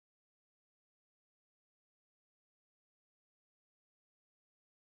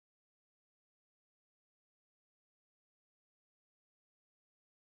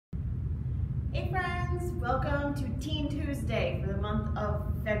Hey friends, welcome to Teen Tuesday for the month of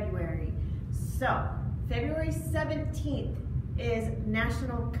February. So, February 17th is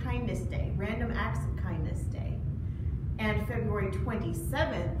National Kindness Day, Random Acts of Kindness Day. And February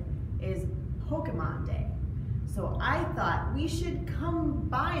 27th is Pokemon Day. So I thought we should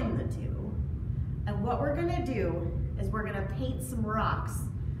combine the two. And what we're gonna do is we're gonna paint some rocks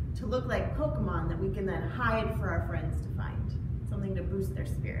to look like Pokemon that we can then hide for our friends to find. Something to boost their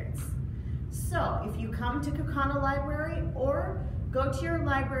spirits. So if you come to Kaukauna Library or go to your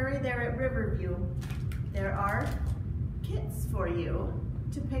library there at Riverview, there are kits for you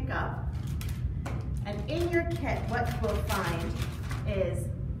to pick up. And in your kit, what you will find is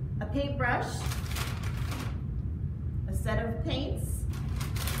a paintbrush, a set of paints,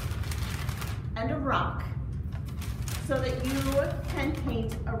 and a rock, so that you can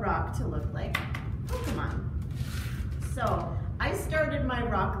paint a rock to look like Pokemon. So I started my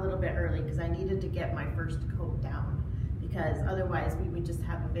rock a little bit early because I needed to get my first coat down, because otherwise we would just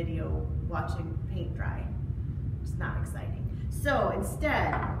have a video watching paint dry. It's not exciting. So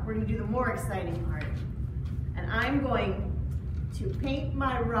instead, we're going to do the more exciting part. And I'm going to paint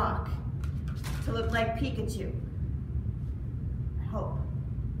my rock to look like Pikachu. I hope.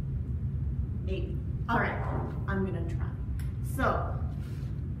 Maybe. All right, I'm going to try. So,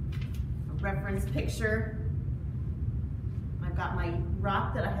 a reference picture. I've got my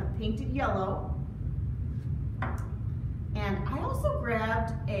rock that I have painted yellow. And I also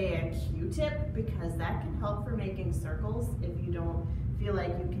grabbed a Q-tip because that can help for making circles if you don't feel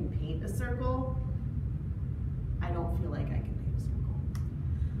like you can paint a circle. I don't feel like I can paint a circle.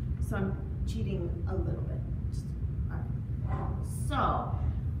 So I'm cheating a little bit. All right. So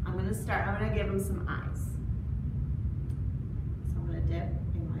I'm gonna start, I'm gonna give him some eyes. So I'm gonna dip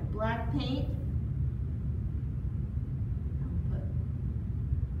in my black paint.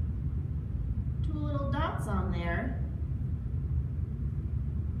 Little dots on there.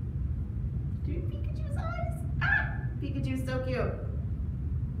 Dude, Pikachu's eyes. Ah! Pikachu's so cute.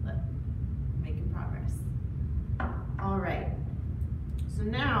 Look, making progress. All right. So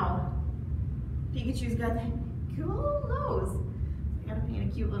now, Pikachu's got that cute little nose. I gotta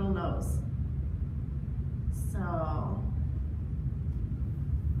paint a cute little nose. So,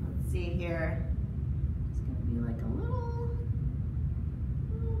 let's see here. It's gonna be like a little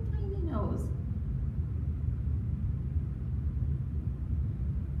tiny nose.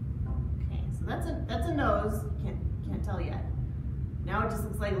 So that's a nose, can't tell yet. Now it just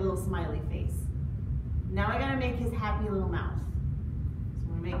looks like a little smiley face. Now I gotta make his happy little mouth.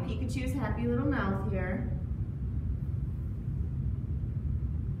 So I'm gonna make Pikachu's happy little mouth here.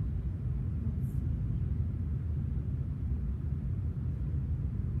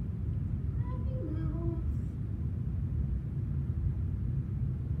 Happy mouth.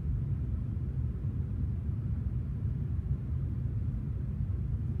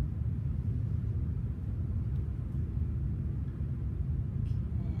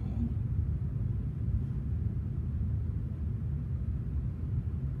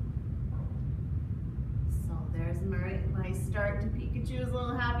 My start to Pikachu's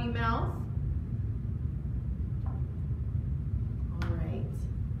little happy mouth. All right.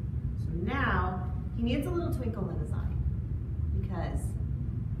 So now he needs a little twinkle in his eye, because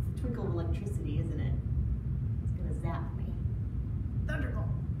it's a twinkle of electricity, isn't it? It's gonna zap me. Thunderbolt.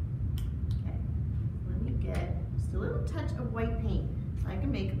 Okay. Let me get just a little touch of white paint so I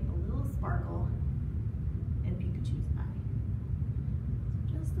can make a little sparkle in Pikachu's eye.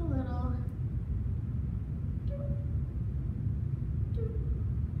 So just a little.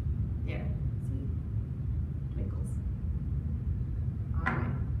 There, see? Twinkles. All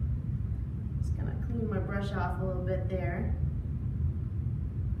right. Just gonna clean my brush off a little bit there,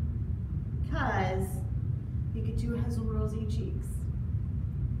 because Pikachu has rosy cheeks.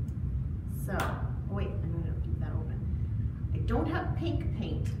 So, oh wait, I'm gonna keep that open. I don't have pink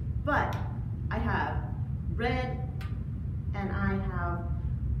paint, but I have red and I have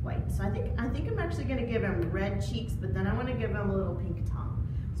white. So I think I'm actually gonna give him red cheeks, but then I wanna give him a little pink tongue.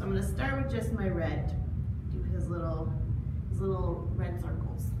 So I'm gonna start with just my red, do his little red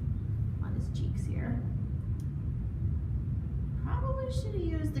circles on his cheeks here. Probably should have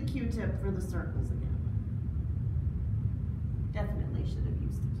used the Q-tip for the circles again. Definitely should have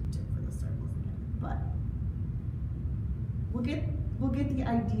used the Q-tip for the circles again, but we'll get the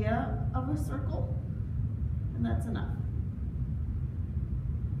idea of a circle, and that's enough.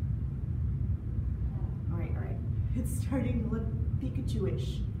 All right. It's starting to look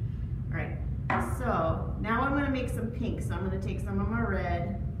Pikachu-ish. All right, so now I'm gonna make some pink. So I'm gonna take some of my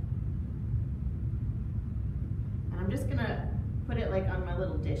red, and I'm just gonna put it like on my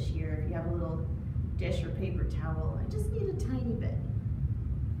little dish here. If you have a little dish or paper towel, I just need a tiny bit.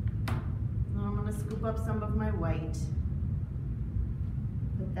 Now I'm gonna scoop up some of my white.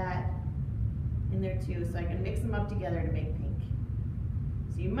 Put that in there too, so I can mix them up together to make pink.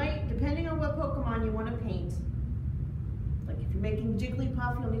 So you might, depending on what Pokemon you want to paint, like if you're making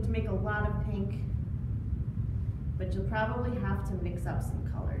Jigglypuff, you'll need to make a lot of pink, but you'll probably have to mix up some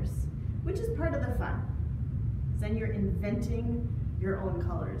colors, which is part of the fun. Then you're inventing your own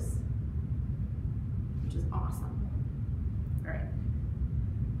colors, which is awesome. All right,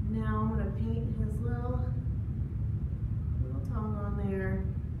 now I'm gonna paint his little tongue on there,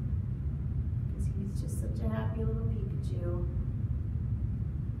 because he's just such a happy little Pikachu.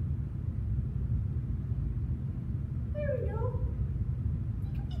 There we go.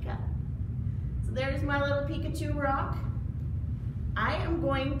 Pika Pika. So there's my little Pikachu rock. I am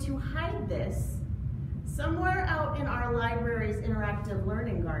going to hide this somewhere out in our library's interactive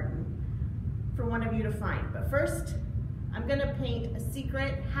learning garden for one of you to find. But first, I'm gonna paint a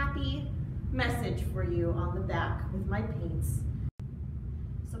secret happy message for you on the back with my paints.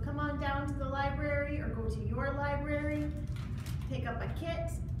 So come on down to the library or go to your library, pick up a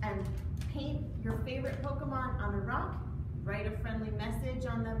kit and paint your favorite Pokemon on a rock, write a friendly message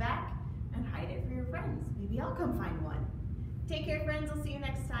on the back, and hide it for your friends. Maybe I'll come find one. Take care, friends. I'll see you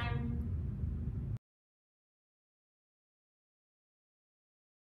next time.